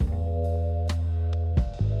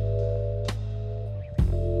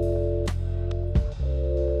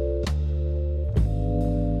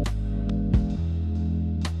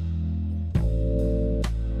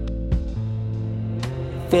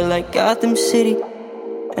feel like Gotham City.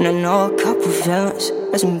 And I know a couple villains.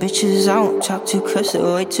 Got some bitches I won't talk to cause they're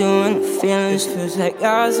way too in the feelings. It feels like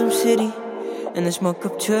Gotham City, and the smoke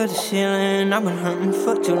up to the ceiling. I've been hurting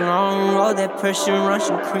for too long. All that pressure,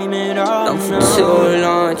 rushing, cream it all. I'm for too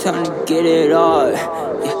long, time to get it off.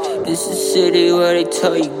 Yeah, this is a city where they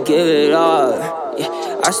tell you give it up.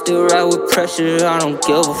 Yeah, I still ride with pressure, I don't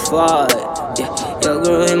give a fuck. Yeah, your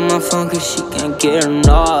girl hit my phone cause she can't get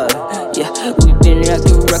enough. Yeah, we been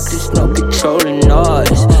acting reckless, no controlling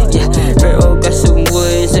us. Yeah, Pharaoh got some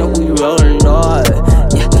woods and we rolling up.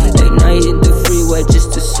 Yeah, late night hit the freeway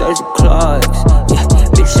just to search the clocks. Yeah,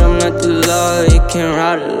 bitch, I'm not the law, you can't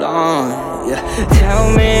ride along. Yeah,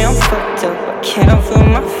 tell me I'm fucked up, I can't feel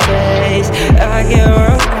my face. I get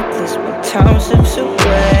real reckless when time slips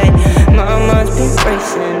away. My mind's been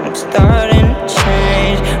racing, I'm starting to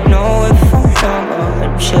change. Know if I'm wrong,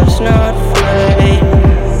 I'm just not afraid.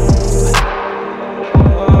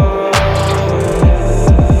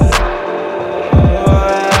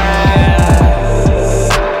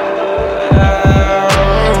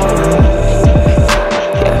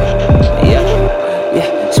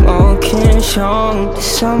 Strong. The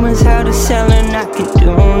summer's out of selling, I can do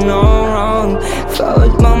no wrong. If I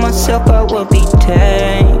was by myself, I would be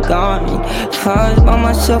dead and gone. If I was by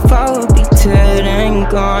myself, I would be dead and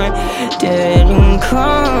gone. Dead and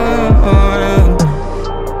gone.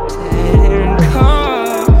 Dead and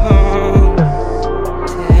gone.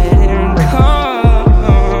 Dead and gone.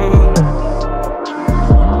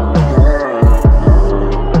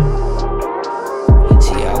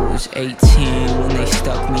 See, I was 18 when they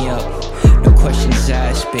stuck me up. No questions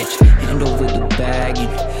asked, bitch. Hand over the bag and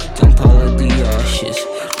dump all of the ashes.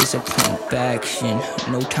 It's a prompt action,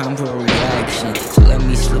 no time for a reaction. So let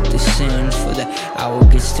me slip this in before the hour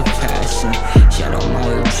gets to passing. Shout out my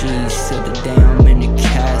OGs till the day I'm in the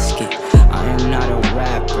casket. I am not a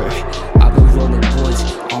rapper, I've been rolling woods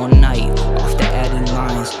all night off the added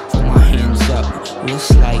lines. Throw my hands up, real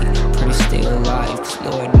slight, pray to stay alive. Cause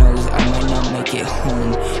Lord knows I might not make it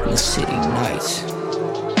home in the city nights.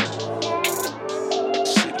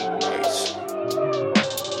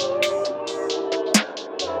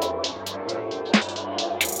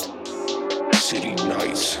 City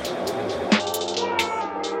nights.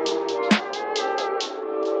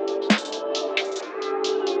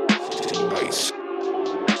 City nights.